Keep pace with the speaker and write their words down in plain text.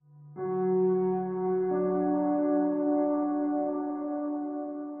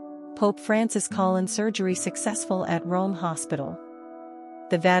Pope Francis colon surgery successful at Rome Hospital.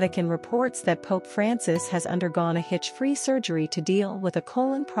 The Vatican reports that Pope Francis has undergone a hitch-free surgery to deal with a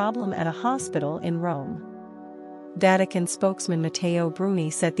colon problem at a hospital in Rome. Vatican spokesman Matteo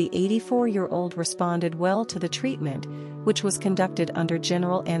Bruni said the 84-year-old responded well to the treatment, which was conducted under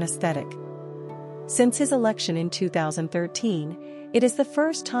general anesthetic. Since his election in 2013, it is the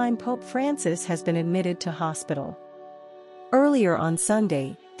first time Pope Francis has been admitted to hospital. Earlier on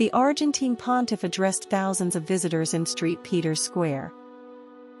Sunday, the Argentine pontiff addressed thousands of visitors in St. Peter's Square.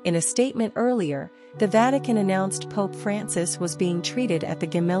 In a statement earlier, the Vatican announced Pope Francis was being treated at the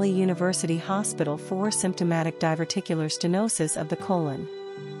Gemelli University Hospital for symptomatic diverticular stenosis of the colon.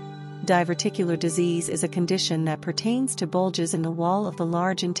 Diverticular disease is a condition that pertains to bulges in the wall of the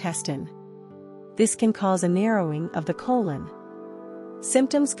large intestine. This can cause a narrowing of the colon.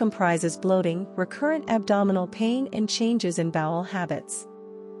 Symptoms comprises bloating, recurrent abdominal pain and changes in bowel habits.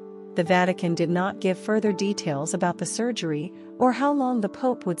 The Vatican did not give further details about the surgery or how long the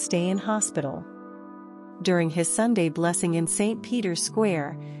Pope would stay in hospital. During his Sunday blessing in St. Peter's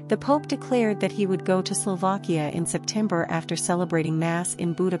Square, the Pope declared that he would go to Slovakia in September after celebrating Mass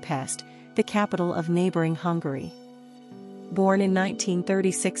in Budapest, the capital of neighboring Hungary. Born in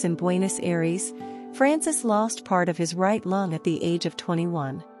 1936 in Buenos Aires, Francis lost part of his right lung at the age of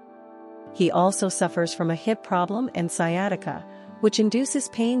 21. He also suffers from a hip problem and sciatica, which induces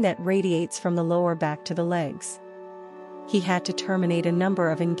pain that radiates from the lower back to the legs. He had to terminate a number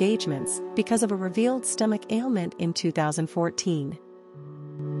of engagements because of a revealed stomach ailment in 2014.